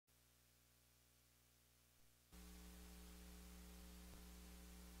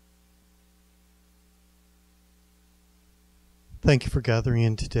Thank you for gathering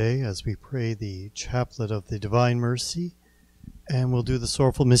in today as we pray the Chaplet of the Divine Mercy, and we'll do the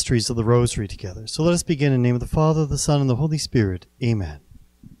Sorrowful Mysteries of the Rosary together. So let us begin in the name of the Father, the Son, and the Holy Spirit. Amen.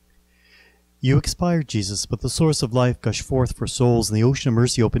 You expired, Jesus, but the source of life gushed forth for souls, and the ocean of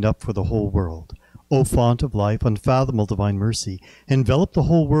mercy opened up for the whole world. O font of life, unfathomable divine mercy, envelop the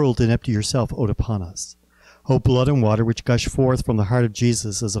whole world and empty yourself out upon us. O blood and water which gush forth from the heart of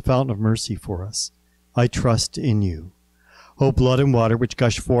Jesus as a fountain of mercy for us, I trust in you. O blood and water which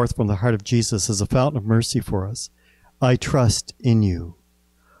gush forth from the heart of Jesus as a fountain of mercy for us, I trust in you.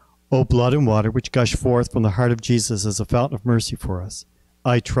 O blood and water which gush forth from the heart of Jesus as a fountain of mercy for us,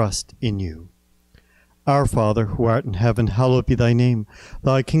 I trust in you. Our Father, who art in heaven, hallowed be thy name.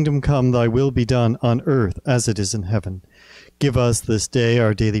 Thy kingdom come, thy will be done on earth as it is in heaven. Give us this day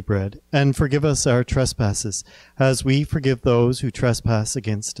our daily bread, and forgive us our trespasses, as we forgive those who trespass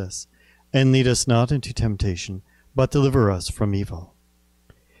against us. And lead us not into temptation, but deliver us from evil.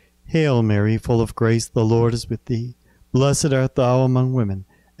 Hail Mary, full of grace, the Lord is with thee. Blessed art thou among women,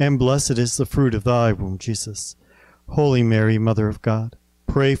 and blessed is the fruit of thy womb, Jesus. Holy Mary, Mother of God,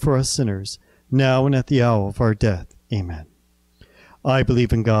 pray for us sinners, now and at the hour of our death. Amen. I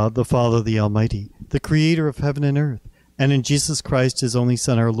believe in God, the Father, the Almighty, the Creator of heaven and earth, and in Jesus Christ, his only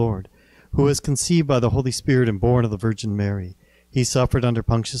Son, our Lord, who was conceived by the Holy Spirit and born of the Virgin Mary. He suffered under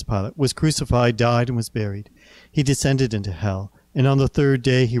Pontius Pilate, was crucified, died, and was buried. He descended into hell, and on the third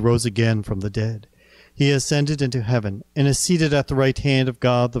day he rose again from the dead. He ascended into heaven, and is seated at the right hand of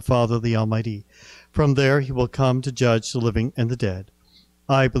God the Father, the Almighty. From there he will come to judge the living and the dead.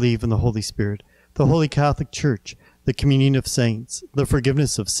 I believe in the Holy Spirit, the Holy Catholic Church, the communion of saints, the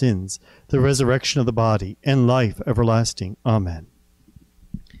forgiveness of sins, the resurrection of the body, and life everlasting. Amen.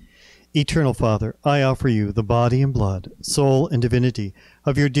 Eternal Father, I offer you the body and blood, soul and divinity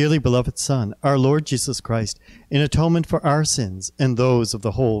of your dearly beloved Son, our Lord Jesus Christ, in atonement for our sins and those of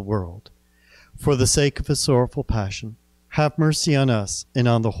the whole world. For the sake of his sorrowful passion, have mercy on us and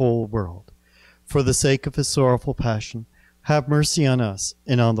on the whole world. For the sake of his sorrowful passion, have mercy on us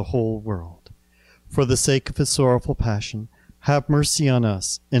and on the whole world. For the sake of his sorrowful passion, have mercy on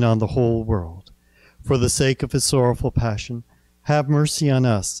us and on the whole world. For the sake of his sorrowful passion, have mercy on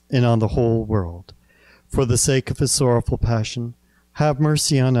us and on the whole world. For the sake of his sorrowful passion, have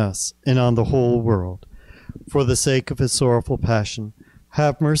mercy on us and on the whole world. For the sake of his sorrowful passion,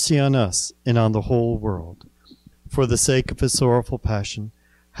 have mercy on us and on the whole world. For the sake of his sorrowful passion,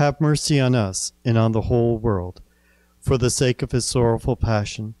 have mercy on us and on the whole world. For the sake of his sorrowful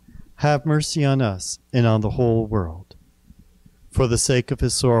passion, have mercy on us and on the whole world. For the sake of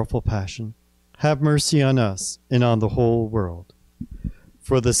his sorrowful passion, have mercy on us and on the whole world.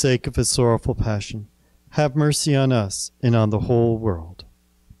 For the sake of his sorrowful passion, have mercy on us and on the whole world.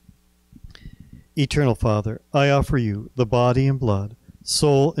 Eternal Father, I offer you the body and blood,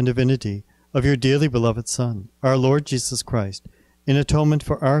 soul and divinity of your dearly beloved Son, our Lord Jesus Christ, in atonement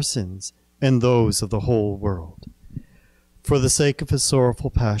for our sins and those of the whole world. For the sake of his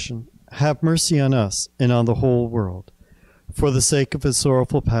sorrowful passion, have mercy on us and on the whole world. For the sake of his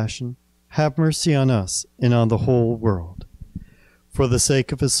sorrowful passion, have mercy on us and on the whole world. For the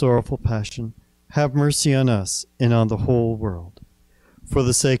sake of his sorrowful passion, have mercy on us and on the whole world. For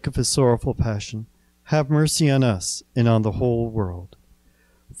the sake of his sorrowful passion, have mercy on us and on the whole world.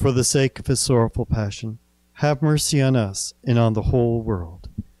 For the sake of his sorrowful passion, have mercy on us and on the whole world.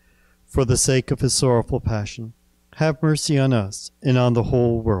 For the sake of his sorrowful passion, have mercy on us and on the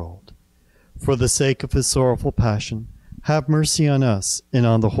whole world. For the sake of his sorrowful passion, have mercy on us and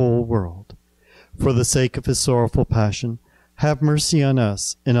on the whole world. For the sake of his sorrowful passion, have mercy on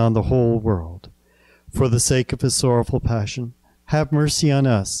us and on the whole world. For the sake of his sorrowful passion, have mercy on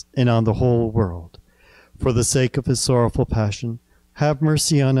us and on the whole world. For the sake of his sorrowful passion, have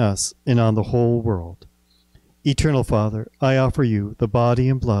mercy on us and on the whole world. Eternal Father, I offer you the body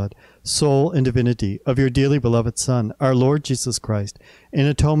and blood, soul and divinity of your dearly beloved Son, our Lord Jesus Christ, in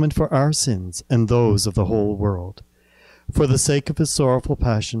atonement for our sins and those of the whole world. For the sake of his sorrowful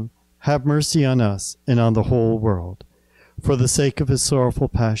passion, have mercy on us and on the whole world. For the sake of his sorrowful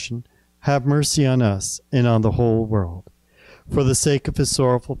passion, have mercy on us and on the whole world. For the sake of his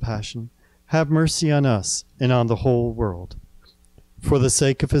sorrowful passion, have mercy on us and on the whole world. For the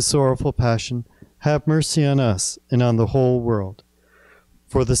sake of his sorrowful passion, have mercy on us and on the whole world.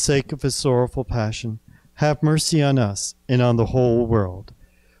 For the sake of his sorrowful passion, have mercy on us and on the whole world.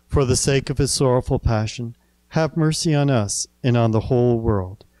 For the sake of his sorrowful passion, have mercy on us and on the whole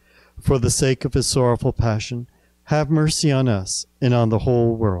world. For the sake of his sorrowful passion, have mercy on us and on the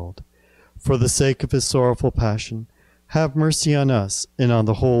whole world. For the sake of his sorrowful passion, have mercy on us and on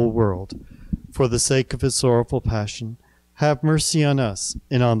the whole world. For the sake of his sorrowful passion, have mercy on us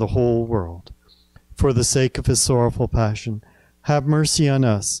and on the whole world. For the sake of his sorrowful passion, have mercy on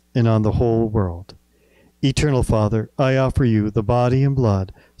us and on the whole world. Eternal Father, I offer you the body and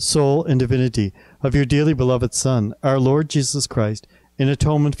blood, soul and divinity of your dearly beloved Son, our Lord Jesus Christ, in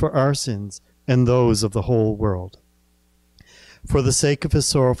atonement for our sins and those of the whole world. For the sake of his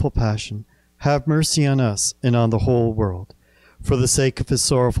sorrowful passion, have mercy on us and on the whole world. For the sake of his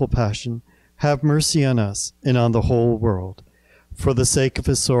sorrowful passion, have mercy on us and on the whole world. For the sake of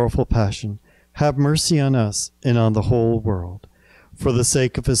his sorrowful passion, have mercy on us and on the whole world. For the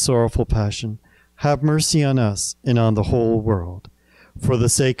sake of his sorrowful passion, have mercy on us and on the whole world. For the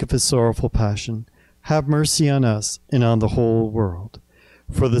sake of his sorrowful passion, have mercy on us and on the whole world.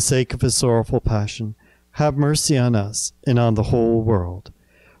 For the sake of his sorrowful passion, have mercy on us and on the whole world.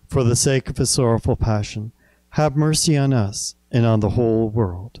 For the sake of his sorrowful passion, have mercy on us and on the whole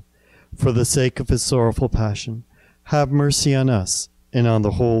world. For the sake of his sorrowful passion, have mercy on us and on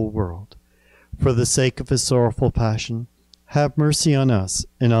the whole world. For the sake of his sorrowful passion, have mercy on us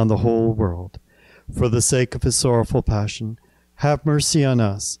and on the whole world. For the sake of his sorrowful passion, have mercy on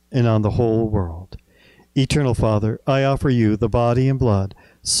us and on the whole world. Eternal Father, I offer you the body and blood,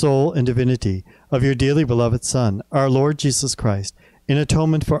 soul and divinity of your dearly beloved Son, our Lord Jesus Christ, in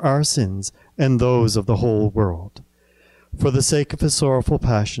atonement for our sins and those of the whole world. For the sake of his sorrowful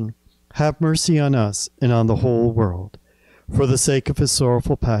passion, have mercy on us and on the whole world. For the sake of his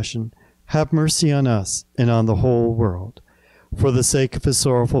sorrowful passion, have mercy on us and on the whole world. For the sake of his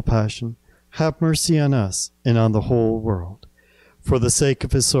sorrowful passion, have mercy on us and on the whole world. For the sake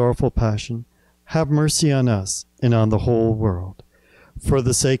of his sorrowful passion, have mercy on us and on the whole world. For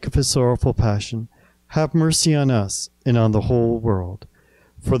the sake of his sorrowful passion, have mercy on us and on the whole world.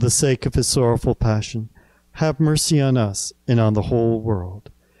 For the sake of his sorrowful passion, have mercy on us and on the whole world.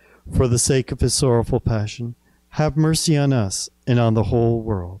 For the sake of his sorrowful passion, have mercy on us and on the whole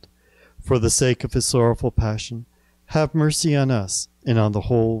world. For the sake of his sorrowful passion, have mercy on us and on the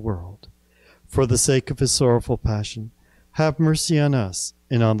whole world. For the sake of his sorrowful passion, have mercy on us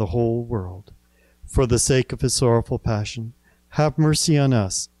and on the whole world. For the sake of his sorrowful passion, have mercy on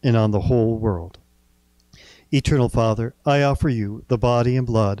us and on the whole world. Eternal Father, I offer you the body and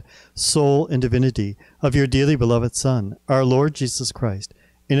blood, soul and divinity of your dearly beloved Son, our Lord Jesus Christ,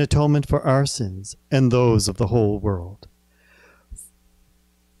 in atonement for our sins and those of the whole world.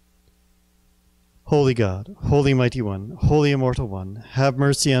 Holy God, Holy Mighty One, Holy Immortal One, have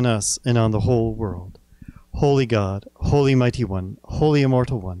mercy on us and on the whole world. Holy God, Holy Mighty One, Holy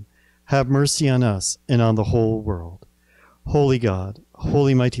Immortal One, have mercy on us and on the whole world. Holy God,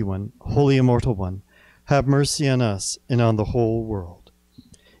 Holy Mighty One, Holy Immortal One, have mercy on us and on the whole world.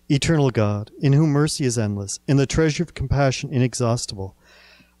 Eternal God, in whom mercy is endless, and the treasure of compassion inexhaustible,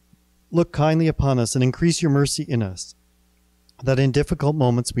 look kindly upon us and increase your mercy in us, that in difficult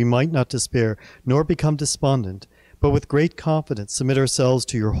moments we might not despair nor become despondent, but with great confidence submit ourselves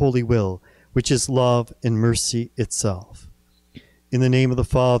to your holy will, which is love and mercy itself. In the name of the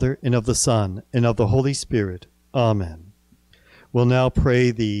Father, and of the Son, and of the Holy Spirit. Amen. We'll now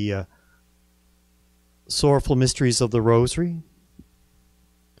pray the sorrowful mysteries of the Rosary.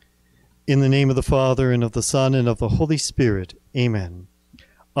 In the name of the Father, and of the Son, and of the Holy Spirit. Amen.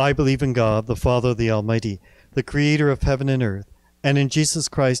 I believe in God, the Father, the Almighty, the Creator of heaven and earth, and in Jesus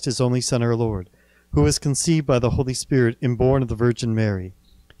Christ, his only Son, our Lord, who was conceived by the Holy Spirit and born of the Virgin Mary.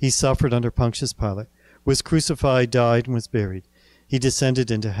 He suffered under Pontius Pilate, was crucified, died, and was buried. He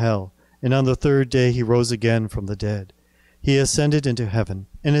descended into hell, and on the third day he rose again from the dead. He ascended into heaven,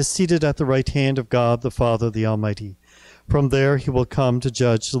 and is seated at the right hand of God the Father, the Almighty. From there he will come to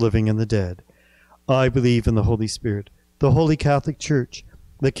judge the living and the dead. I believe in the Holy Spirit, the Holy Catholic Church,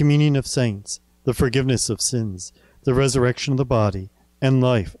 the communion of saints, the forgiveness of sins, the resurrection of the body, and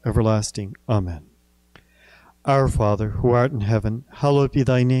life everlasting. Amen. Our Father, who art in heaven, hallowed be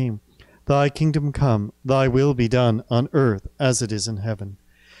thy name. Thy kingdom come, thy will be done on earth as it is in heaven.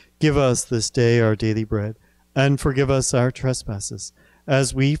 Give us this day our daily bread, and forgive us our trespasses,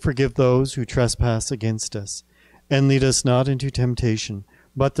 as we forgive those who trespass against us. And lead us not into temptation,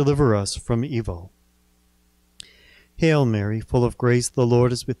 but deliver us from evil. Hail Mary, full of grace, the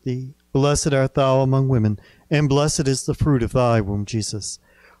Lord is with thee. Blessed art thou among women, and blessed is the fruit of thy womb, Jesus.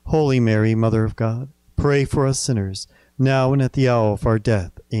 Holy Mary, Mother of God, pray for us sinners, now and at the hour of our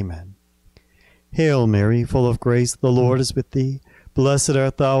death. Amen. Hail Mary, full of grace, the Lord is with thee. Blessed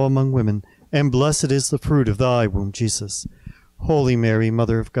art thou among women, and blessed is the fruit of thy womb, Jesus. Holy Mary,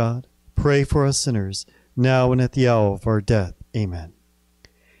 Mother of God, pray for us sinners, now and at the hour of our death. Amen.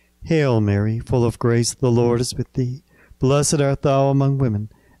 Hail Mary, full of grace, the Lord is with thee. Blessed art thou among women,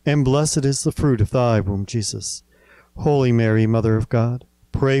 and blessed is the fruit of thy womb, Jesus. Holy Mary, Mother of God,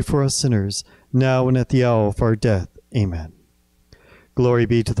 pray for us sinners, now and at the hour of our death. Amen. Glory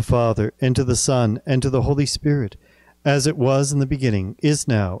be to the Father, and to the Son, and to the Holy Spirit, as it was in the beginning, is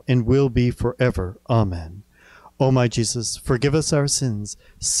now, and will be forever. Amen. O my Jesus, forgive us our sins,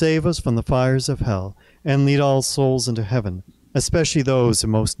 save us from the fires of hell, and lead all souls into heaven, especially those in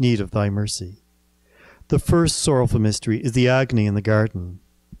most need of thy mercy. The first sorrowful mystery is the agony in the garden.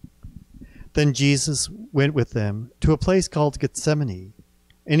 Then Jesus went with them to a place called Gethsemane,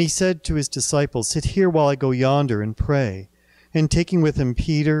 and he said to his disciples, "Sit here while I go yonder and pray." And taking with him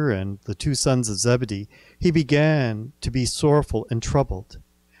Peter and the 2 sons of Zebedee, he began to be sorrowful and troubled.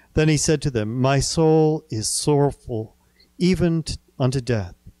 Then he said to them, "My soul is sorrowful, even unto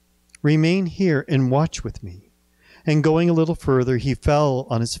death. Remain here and watch with me." And going a little further, he fell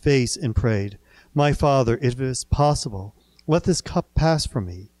on his face and prayed, "My Father, if it is possible, let this cup pass from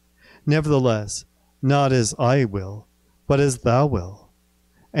me. Nevertheless, not as I will, but as thou wilt."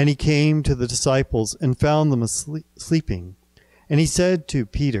 And he came to the disciples and found them sleeping. And he said to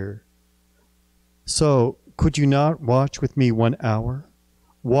Peter, "So could you not watch with me 1 hour?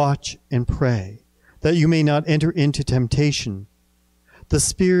 Watch and pray, that you may not enter into temptation. The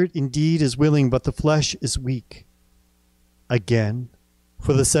spirit indeed is willing, but the flesh is weak." Again,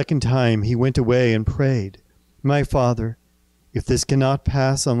 for the 2nd time, he went away and prayed, "My Father, if this cannot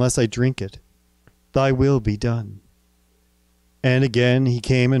pass unless I drink it, thy will be done." And again he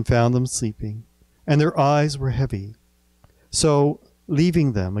came and found them sleeping, and their eyes were heavy. So,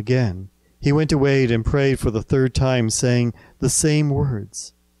 leaving them again, he went away and prayed for the 3rd time, saying the same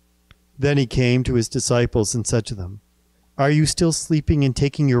words. Then he came to his disciples and said to them, "Are you still sleeping and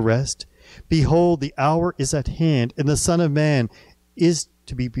taking your rest? Behold, the hour is at hand, and the Son of Man is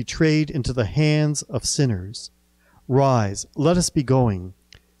to be betrayed into the hands of sinners. Rise, let us be going.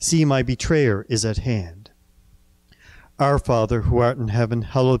 See, my betrayer is at hand. Our Father, who art in heaven,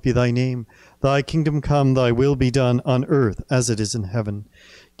 hallowed be thy name. Thy kingdom come, thy will be done on earth as it is in heaven.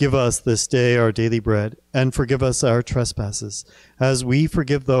 Give us this day our daily bread, and forgive us our trespasses, as we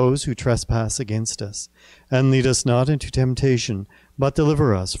forgive those who trespass against us. And lead us not into temptation, but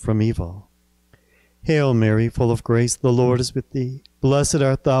deliver us from evil. Hail Mary, full of grace, the Lord is with thee. Blessed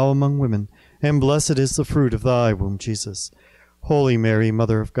art thou among women, and blessed is the fruit of thy womb, Jesus. Holy Mary,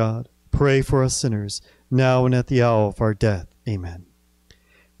 Mother of God, pray for us sinners, now and at the hour of our death. Amen.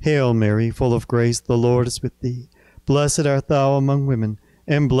 Hail Mary, full of grace, the Lord is with thee. Blessed art thou among women,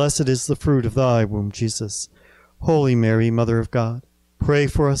 and blessed is the fruit of thy womb, Jesus. Holy Mary, Mother of God, pray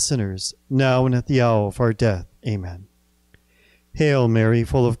for us sinners, now and at the hour of our death. Amen. Hail Mary,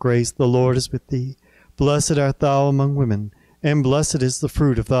 full of grace, the Lord is with thee. Blessed art thou among women, and blessed is the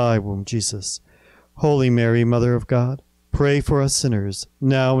fruit of thy womb, Jesus. Holy Mary, Mother of God, pray for us sinners,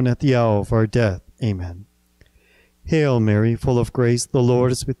 now and at the hour of our death. Amen. Hail Mary, full of grace, the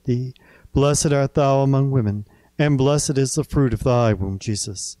Lord is with thee. Blessed art thou among women, and blessed is the fruit of thy womb,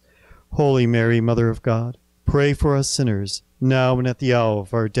 Jesus. Holy Mary, Mother of God, pray for us sinners, now and at the hour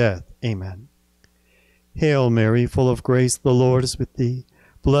of our death. Amen. Hail Mary, full of grace, the Lord is with thee.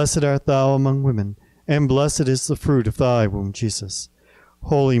 Blessed art thou among women, and blessed is the fruit of thy womb, Jesus.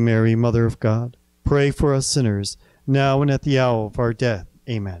 Holy Mary, Mother of God, pray for us sinners, now and at the hour of our death.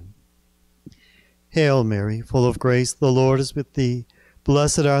 Amen. Hail Mary, full of grace, the Lord is with thee.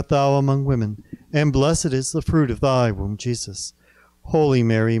 Blessed art thou among women, and blessed is the fruit of thy womb, Jesus. Holy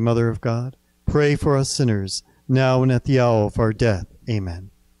Mary, Mother of God, pray for us sinners, now and at the hour of our death.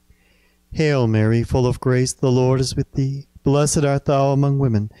 Amen. Hail Mary, full of grace, the Lord is with thee. Blessed art thou among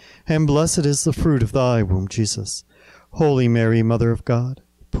women, and blessed is the fruit of thy womb, Jesus. Holy Mary, Mother of God,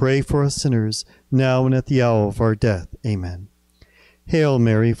 pray for us sinners, now and at the hour of our death. Amen. Hail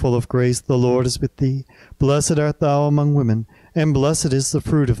Mary, full of grace, the Lord is with thee. Blessed art thou among women, and blessed is the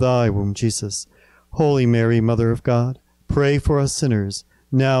fruit of thy womb, Jesus. Holy Mary, Mother of God, pray for us sinners,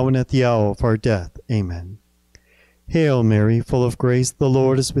 now and at the hour of our death. Amen. Hail Mary, full of grace, the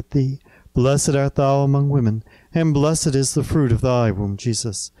Lord is with thee. Blessed art thou among women, and blessed is the fruit of thy womb,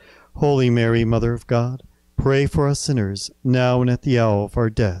 Jesus. Holy Mary, Mother of God, pray for us sinners, now and at the hour of our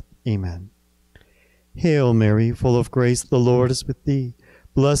death. Amen. Hail Mary, full of grace, the Lord is with thee.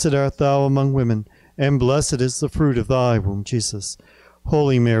 Blessed art thou among women, and blessed is the fruit of thy womb, Jesus.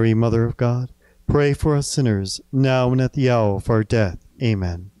 Holy Mary, Mother of God, pray for us sinners, now and at the hour of our death.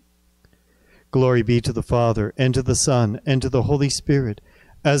 Amen. Glory be to the Father, and to the Son, and to the Holy Spirit,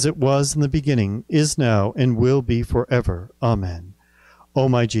 as it was in the beginning, is now, and will be forever. Amen. O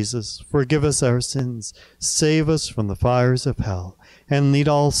my Jesus, forgive us our sins, save us from the fires of hell, and lead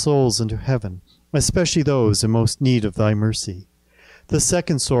all souls into heaven, especially those in most need of thy mercy. The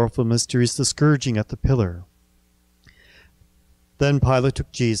second sorrowful mystery is the scourging at the pillar. Then Pilate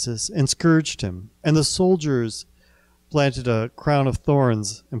took Jesus and scourged him, and the soldiers planted a crown of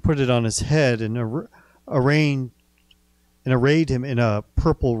thorns and put it on his head and arrayed him in a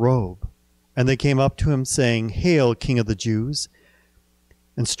purple robe. And they came up to him, saying, "Hail, King of the Jews!"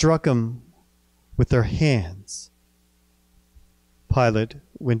 and struck him with their hands. Pilate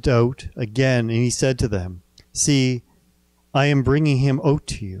went out again, and he said to them, "See, I am bringing him out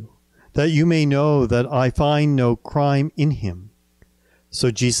to you, that you may know that I find no crime in him." So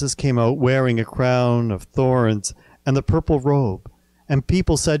Jesus came out wearing a crown of thorns and the purple robe, and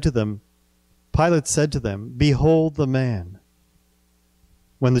Pilate said to them, "Behold the man."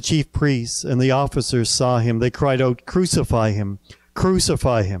 When the chief priests and the officers saw him, they cried out, "Crucify him!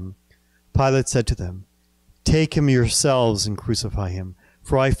 Crucify him!" Pilate said to them, "Take him yourselves and crucify him,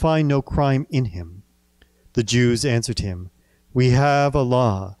 for I find no crime in him." The Jews answered him, "We have a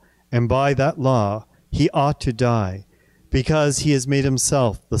law, and by that law he ought to die, because he has made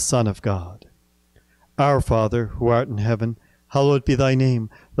himself the Son of God. Our Father, who art in heaven, hallowed be thy name.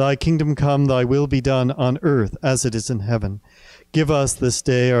 Thy kingdom come, thy will be done on earth as it is in heaven. Give us this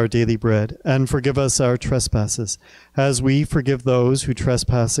day our daily bread, and forgive us our trespasses, as we forgive those who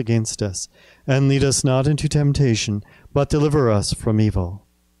trespass against us. And lead us not into temptation, but deliver us from evil.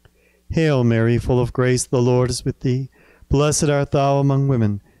 Hail Mary, full of grace, the Lord is with thee. Blessed art thou among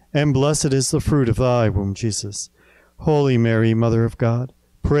women, and blessed is the fruit of thy womb, Jesus. Holy Mary, Mother of God,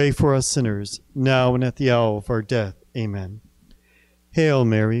 pray for us sinners, now and at the hour of our death. Amen. Hail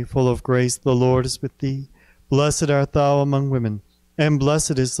Mary, full of grace, the Lord is with thee. Blessed art thou among women, and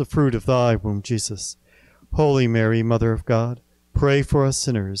blessed is the fruit of thy womb, Jesus. Holy Mary, Mother of God, pray for us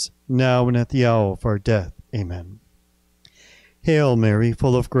sinners, now and at the hour of our death. Amen. Hail Mary,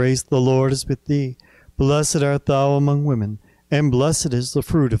 full of grace, the Lord is with thee. Blessed art thou among women, and blessed is the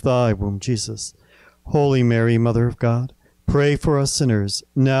fruit of thy womb, Jesus. Holy Mary, Mother of God, pray for us sinners,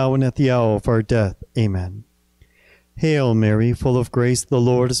 now and at the hour of our death. Amen. Hail Mary, full of grace, the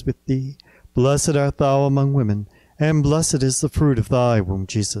Lord is with thee. Blessed art thou among women, and blessed is the fruit of thy womb,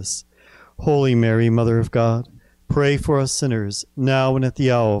 Jesus. Holy Mary, Mother of God, pray for us sinners, now and at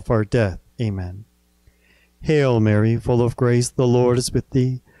the hour of our death. Amen. Hail Mary, full of grace, the Lord is with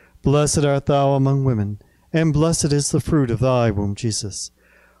thee. Blessed art thou among women, and blessed is the fruit of thy womb, Jesus.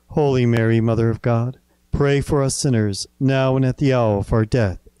 Holy Mary, Mother of God, pray for us sinners, now and at the hour of our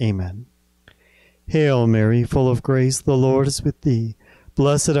death. Amen. Hail Mary, full of grace, the Lord is with thee.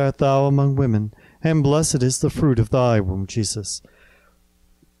 Blessed art thou among women, and blessed is the fruit of thy womb, Jesus.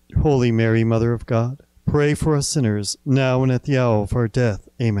 Holy Mary, Mother of God, pray for us sinners, now and at the hour of our death.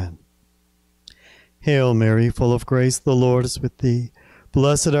 Amen. Hail Mary, full of grace, the Lord is with thee.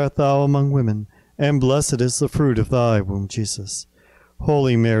 Blessed art thou among women, and blessed is the fruit of thy womb, Jesus.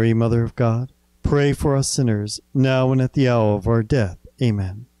 Holy Mary, Mother of God, pray for us sinners, now and at the hour of our death.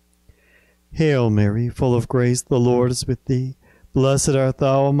 Amen. Hail Mary, full of grace, the Lord is with thee. Blessed art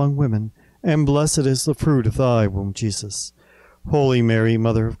thou among women, and blessed is the fruit of thy womb, Jesus. Holy Mary,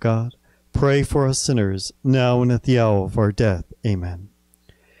 Mother of God, pray for us sinners, now and at the hour of our death. Amen.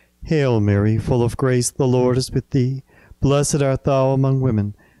 Hail Mary, full of grace, the Lord is with thee. Blessed art thou among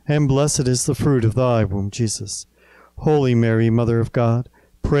women, and blessed is the fruit of thy womb, Jesus. Holy Mary, Mother of God,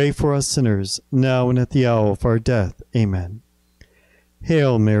 pray for us sinners, now and at the hour of our death. Amen.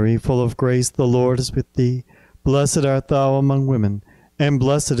 Hail Mary, full of grace, the Lord is with thee. Blessed art thou among women, and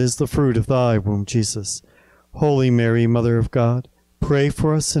blessed is the fruit of thy womb, Jesus. Holy Mary, Mother of God, pray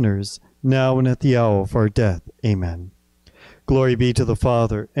for us sinners, now and at the hour of our death. Amen. Glory be to the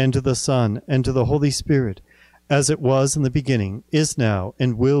Father, and to the Son, and to the Holy Spirit, as it was in the beginning, is now,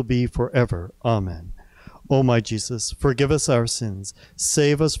 and will be forever. Amen. O my Jesus, forgive us our sins,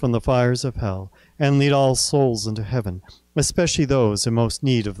 save us from the fires of hell, and lead all souls into heaven, especially those in most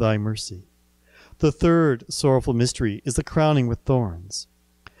need of thy mercy. The third sorrowful mystery is the crowning with thorns.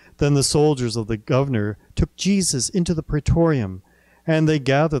 Then the soldiers of the governor took Jesus into the praetorium, and they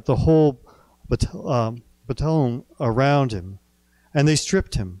gathered the whole battalion around him, and they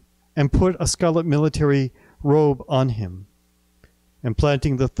stripped him, and put a scarlet military robe on him, and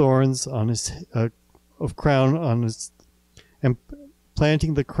planting the crown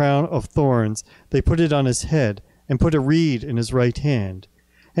of thorns, they put it on his head, and put a reed in his right hand.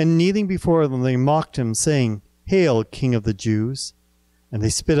 And kneeling before them, they mocked him, saying, "Hail, King of the Jews!" And they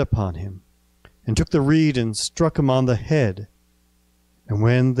spit upon him, and took the reed and struck him on the head. And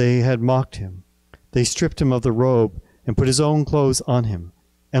when they had mocked him, they stripped him of the robe, and put his own clothes on him,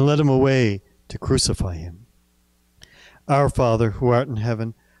 and led him away to crucify him. Our Father, who art in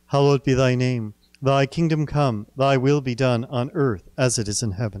heaven, hallowed be thy name. Thy kingdom come, thy will be done on earth as it is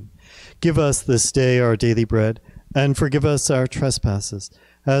in heaven. Give us this day our daily bread, And forgive us our trespasses,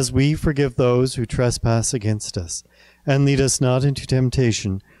 as we forgive those who trespass against us. And lead us not into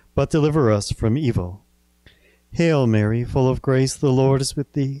temptation, but deliver us from evil. Hail Mary, full of grace, the Lord is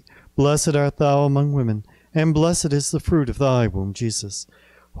with thee. Blessed art thou among women, and blessed is the fruit of thy womb, Jesus.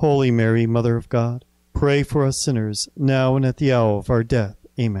 Holy Mary, Mother of God, pray for us sinners, now and at the hour of our death.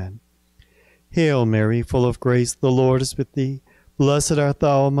 Amen. Hail Mary, full of grace, the Lord is with thee. Blessed art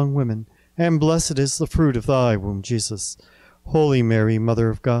thou among women, and blessed is the fruit of thy womb, Jesus. Holy Mary, Mother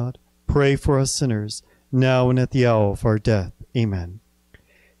of God, pray for us sinners, now and at the hour of our death. Amen.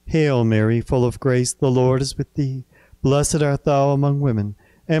 Hail Mary, full of grace, the Lord is with thee. Blessed art thou among women,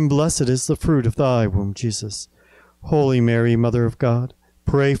 and blessed is the fruit of thy womb, Jesus. Holy Mary, Mother of God,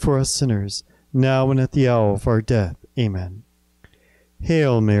 pray for us sinners, now and at the hour of our death. Amen.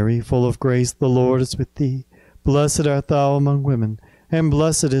 Hail Mary, full of grace, the Lord is with thee. Blessed art thou among women, and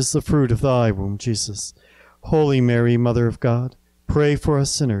blessed is the fruit of thy womb, Jesus. Holy Mary, Mother of God, pray for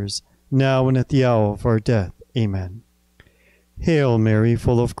us sinners, now and at the hour of our death. Amen. Hail Mary,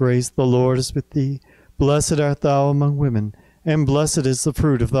 full of grace, the Lord is with thee. Blessed art thou among women, and blessed is the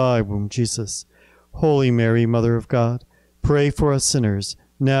fruit of thy womb, Jesus. Holy Mary, Mother of God, pray for us sinners,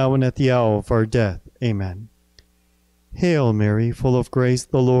 now and at the hour of our death. Amen. Hail Mary, full of grace,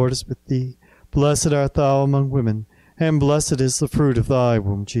 the Lord is with thee. Blessed art thou among women, and blessed is the fruit of thy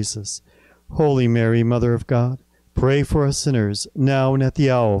womb, Jesus. Holy Mary, Mother of God, pray for us sinners, now and at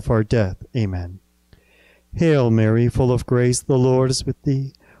the hour of our death. Amen. Hail Mary, full of grace, the Lord is with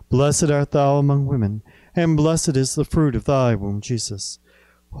thee. Blessed art thou among women, and blessed is the fruit of thy womb, Jesus.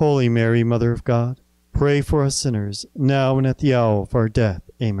 Holy Mary, Mother of God, pray for us sinners, now and at the hour of our death.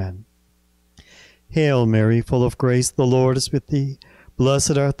 Amen. Hail Mary, full of grace, the Lord is with thee.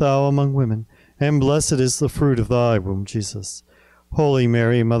 Blessed art thou among women, and blessed is the fruit of thy womb, Jesus. Holy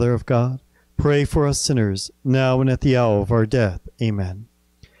Mary, Mother of God, pray for us sinners, now and at the hour of our death. Amen.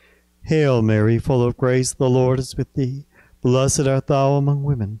 Hail Mary, full of grace, the Lord is with thee. Blessed art thou among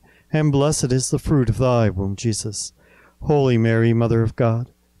women, and blessed is the fruit of thy womb, Jesus. Holy Mary, Mother of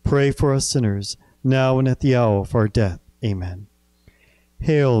God, pray for us sinners, now and at the hour of our death. Amen.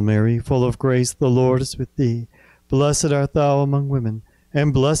 Hail Mary, full of grace, the Lord is with thee. Blessed art thou among women,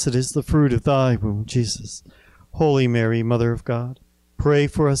 and blessed is the fruit of thy womb, Jesus. Holy Mary, Mother of God, pray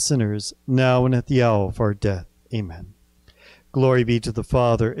for us sinners, now and at the hour of our death. Amen. Glory be to the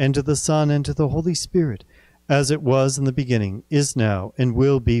Father, and to the Son, and to the Holy Spirit, as it was in the beginning, is now, and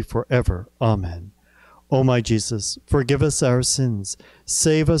will be forever. Amen. O my Jesus, forgive us our sins,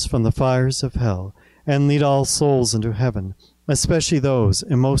 save us from the fires of hell, and lead all souls into heaven, especially those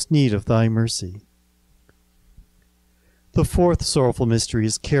in most need of thy mercy. The fourth sorrowful mystery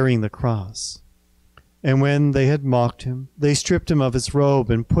is carrying the cross. And when they had mocked him, they stripped him of his robe,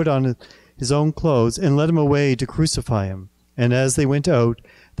 and put on his own clothes, and led him away to crucify him. And as they went out,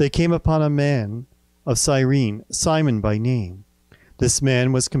 they came upon a man of Cyrene, Simon by name. This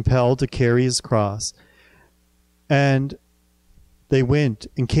man was compelled to carry his cross, and they went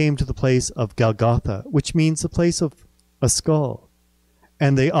and came to the place of Golgotha, which means the place of a skull.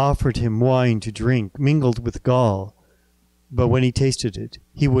 And they offered him wine to drink, mingled with gall. But when he tasted it,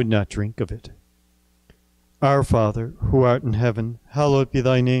 he would not drink of it. Our Father, who art in heaven, hallowed be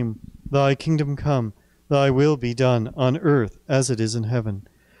thy name. Thy kingdom come, thy will be done, on earth as it is in heaven.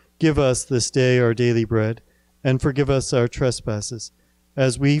 Give us this day our daily bread, and forgive us our trespasses,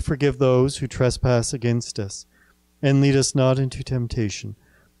 as we forgive those who trespass against us. And lead us not into temptation,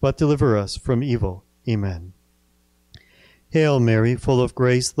 but deliver us from evil. Amen. Hail Mary, full of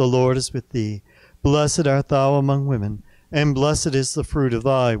grace, the Lord is with thee. Blessed art thou among women, and blessed is the fruit of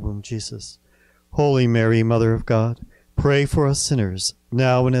thy womb, Jesus. Holy Mary, Mother of God, pray for us sinners,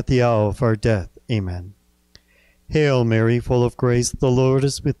 now and at the hour of our death. Amen. Hail Mary, full of grace, the Lord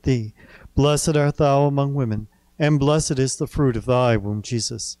is with thee. Blessed art thou among women, and blessed is the fruit of thy womb,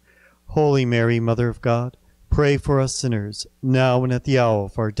 Jesus. Holy Mary, Mother of God, pray for us sinners, now and at the hour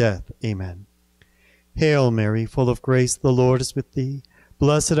of our death. Amen. Hail Mary, full of grace, the Lord is with thee.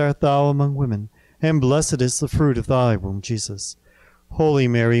 Blessed art thou among women, and blessed is the fruit of thy womb, Jesus. Holy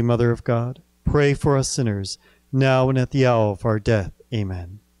Mary, Mother of God, pray for us sinners, now and at the hour of our death.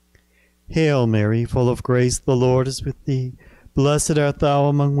 Amen. Hail Mary, full of grace, the Lord is with thee. Blessed art thou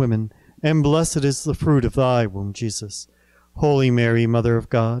among women, and blessed is the fruit of thy womb, Jesus. Holy Mary, Mother of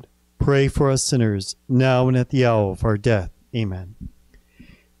God, pray for us sinners, now and at the hour of our death. Amen.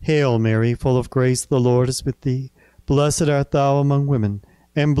 Hail Mary, full of grace, the Lord is with thee. Blessed art thou among women,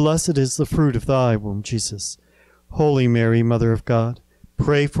 and blessed is the fruit of thy womb, Jesus. Holy Mary, Mother of God,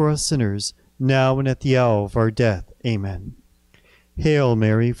 pray for us sinners, now and at the hour of our death. Amen. Hail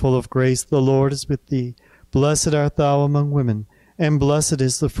Mary, full of grace, the Lord is with thee. Blessed art thou among women, and blessed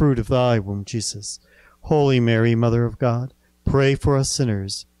is the fruit of thy womb, Jesus. Holy Mary, Mother of God, pray for us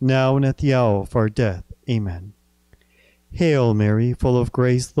sinners, now and at the hour of our death. Amen. Hail Mary, full of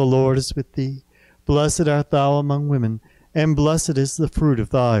grace, the Lord is with thee. Blessed art thou among women, and blessed is the fruit of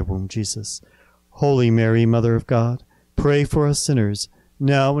thy womb, Jesus. Holy Mary, Mother of God, pray for us sinners,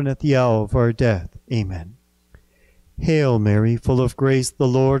 now and at the hour of our death. Amen. Hail Mary, full of grace, the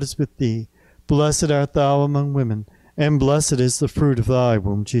Lord is with thee. Blessed art thou among women, and blessed is the fruit of thy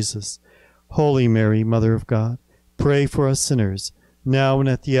womb, Jesus. Holy Mary, Mother of God, pray for us sinners, now and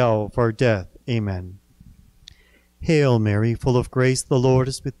at the hour of our death. Amen. Hail Mary, full of grace, the Lord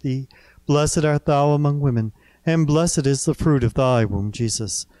is with thee. Blessed art thou among women, and blessed is the fruit of thy womb,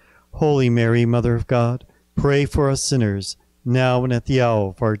 Jesus. Holy Mary, Mother of God, pray for us sinners, now and at the hour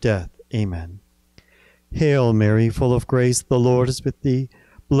of our death. Amen. Hail Mary, full of grace, the Lord is with thee.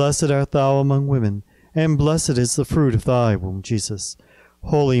 Blessed art thou among women, and blessed is the fruit of thy womb, Jesus.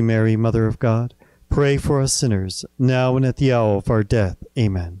 Holy Mary, Mother of God, pray for us sinners, now and at the hour of our death.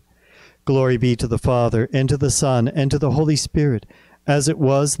 Amen. Glory be to the Father, and to the Son, and to the Holy Spirit, as it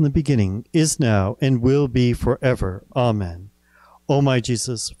was in the beginning, is now, and will be forever. Amen. O my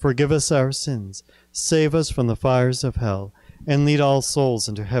Jesus, forgive us our sins, save us from the fires of hell, and lead all souls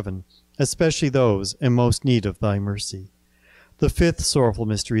into heaven, especially those in most need of thy mercy. The fifth sorrowful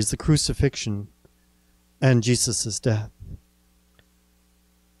mystery is the crucifixion and Jesus' death.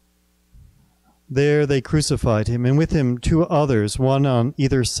 There they crucified him, and with him 2 others, one on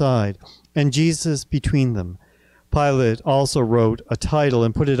either side, and Jesus between them. Pilate also wrote a title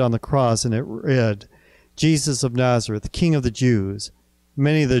and put it on the cross, and it read, Jesus of Nazareth, King of the Jews.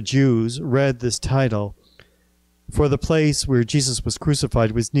 Many of the Jews read this title, for the place where Jesus was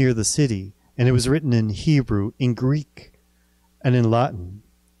crucified was near the city, and it was written in Hebrew, in Greek, and in Latin.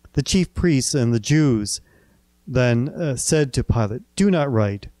 The chief priests and the Jews then said to Pilate, do not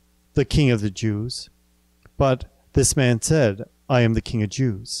write, the King of the Jews. But this man said, I am the King of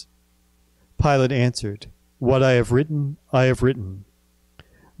Jews. Pilate answered, what I have written, I have written.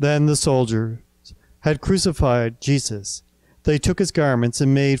 Then the soldiers had crucified Jesus. They took his garments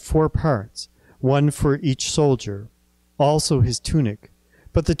and made 4 parts, one for each soldier, also his tunic.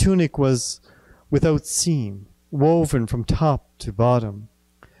 But the tunic was without seam, woven from top to bottom.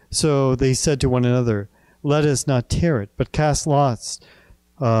 So they said to one another, let us not tear it, but cast lots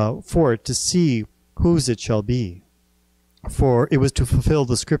for it to see whose it shall be. For it was to fulfill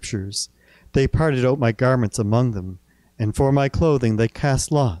the Scriptures. They parted out my garments among them, and for my clothing they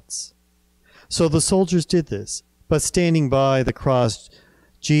cast lots. So the soldiers did this, but standing by the cross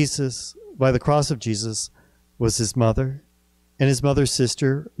of Jesus was his mother, and his mother's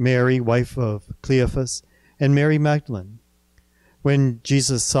sister, Mary, wife of Cleophas, and Mary Magdalene. When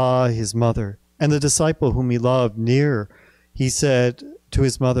Jesus saw his mother and the disciple whom he loved near, he said to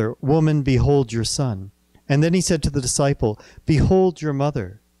his mother, woman, behold your son. And then he said to the disciple, behold your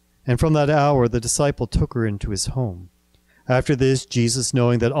mother. And from that hour the disciple took her into his home. After this, Jesus,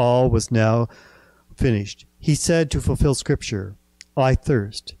 knowing that all was now finished, he said to fulfill Scripture, I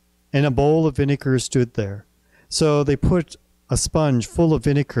thirst. And a bowl of vinegar stood there. So they put a sponge full of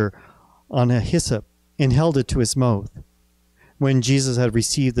vinegar on a hyssop and held it to his mouth. When Jesus had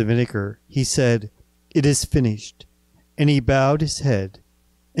received the vinegar, he said, it is finished. And he bowed his head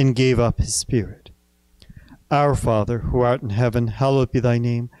and gave up his spirit. Our Father, who art in heaven, hallowed be thy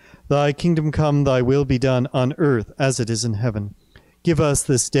name. Thy kingdom come, thy will be done on earth as it is in heaven. Give us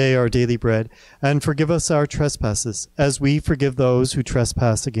this day our daily bread, and forgive us our trespasses, as we forgive those who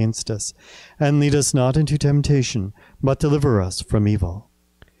trespass against us. And lead us not into temptation, but deliver us from evil.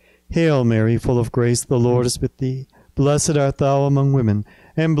 Hail Mary, full of grace, the Lord is with thee. Blessed art thou among women,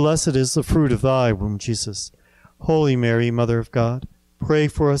 and blessed is the fruit of thy womb, Jesus. Holy Mary, Mother of God, pray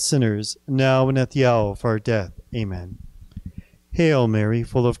for us sinners, now and at the hour of our death. Amen. Hail Mary,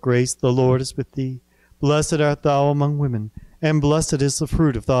 full of grace, the Lord is with thee. Blessed art thou among women, and blessed is the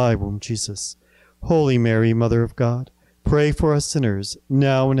fruit of thy womb, Jesus. Holy Mary, Mother of God, pray for us sinners,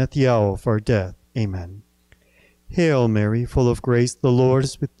 now and at the hour of our death. Amen. Hail Mary, full of grace, the Lord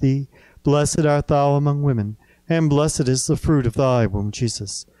is with thee. Blessed art thou among women, and blessed is the fruit of thy womb,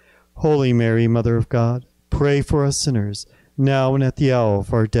 Jesus. Holy Mary, Mother of God, pray for us sinners, now and at the hour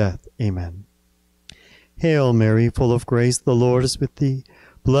of our death. Amen. Hail Mary, full of grace, the Lord is with thee.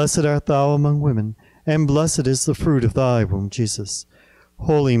 Blessed art thou among women, and blessed is the fruit of thy womb, Jesus.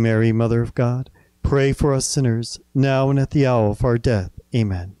 Holy Mary, Mother of God, pray for us sinners, now and at the hour of our death.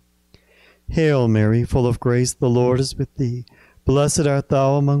 Amen. Hail Mary, full of grace, the Lord is with thee. Blessed art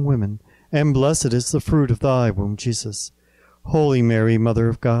thou among women, and blessed is the fruit of thy womb, Jesus. Holy Mary, Mother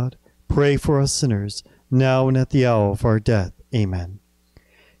of God, pray for us sinners, now and at the hour of our death. Amen.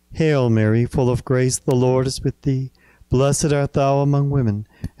 Hail Mary, full of grace, the Lord is with thee. Blessed art thou among women,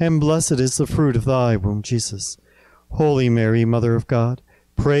 and blessed is the fruit of thy womb, Jesus. Holy Mary, Mother of God,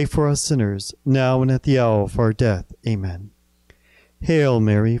 pray for us sinners, now and at the hour of our death. Amen. Hail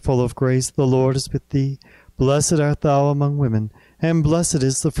Mary, full of grace, the Lord is with thee. Blessed art thou among women, and blessed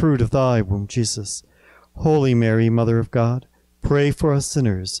is the fruit of thy womb, Jesus. Holy Mary, Mother of God, pray for us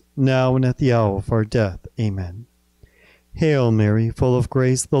sinners, now and at the hour of our death. Amen. Hail Mary, full of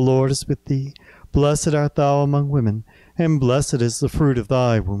grace, the Lord is with thee. Blessed art thou among women, and blessed is the fruit of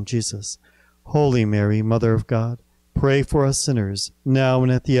thy womb, Jesus. Holy Mary, Mother of God, pray for us sinners, now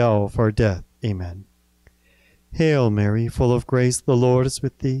and at the hour of our death. Amen. Hail Mary, full of grace, the Lord is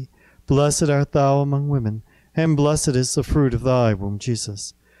with thee. Blessed art thou among women, and blessed is the fruit of thy womb,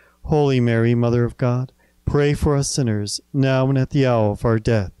 Jesus. Holy Mary, Mother of God, pray for us sinners, now and at the hour of our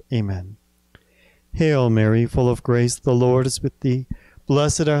death. Amen. Hail Mary, full of grace, the Lord is with thee.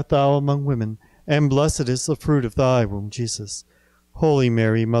 Blessed art thou among women, and blessed is the fruit of thy womb, Jesus. Holy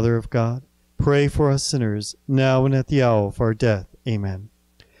Mary, Mother of God, pray for us sinners, now and at the hour of our death. Amen.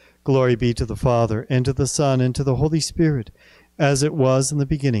 Glory be to the Father, and to the Son, and to the Holy Spirit, as it was in the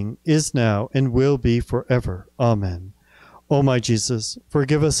beginning, is now, and will be forever. Amen. O my Jesus,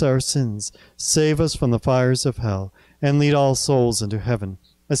 forgive us our sins, save us from the fires of hell, and lead all souls into heaven,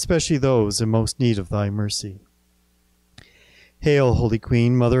 especially those in most need of thy mercy. Hail, Holy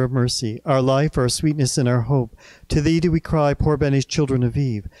Queen, Mother of Mercy, our life, our sweetness, and our hope. To thee do we cry, poor banished children of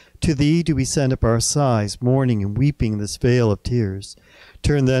Eve. To thee do we send up our sighs, mourning and weeping in this vale of tears.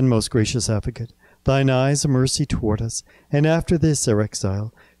 Turn then, most gracious Advocate, thine eyes of mercy toward us, and after this our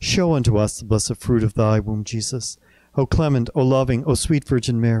exile, show unto us the blessed fruit of thy womb, Jesus. O clement, O loving, O sweet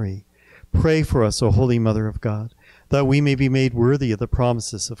Virgin Mary, pray for us, O Holy Mother of God, that we may be made worthy of the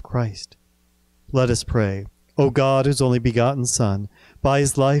promises of Christ. Let us pray. O God, whose only begotten Son, by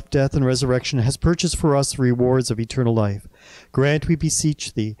his life, death, and resurrection, has purchased for us the rewards of eternal life, grant, we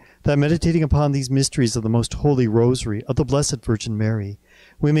beseech thee, that meditating upon these mysteries of the most holy rosary of the Blessed Virgin Mary,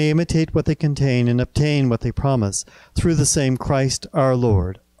 we may imitate what they contain and obtain what they promise, through the same Christ our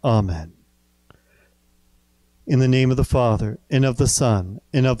Lord. Amen. In the name of the Father, and of the Son,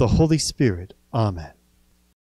 and of the Holy Spirit. Amen.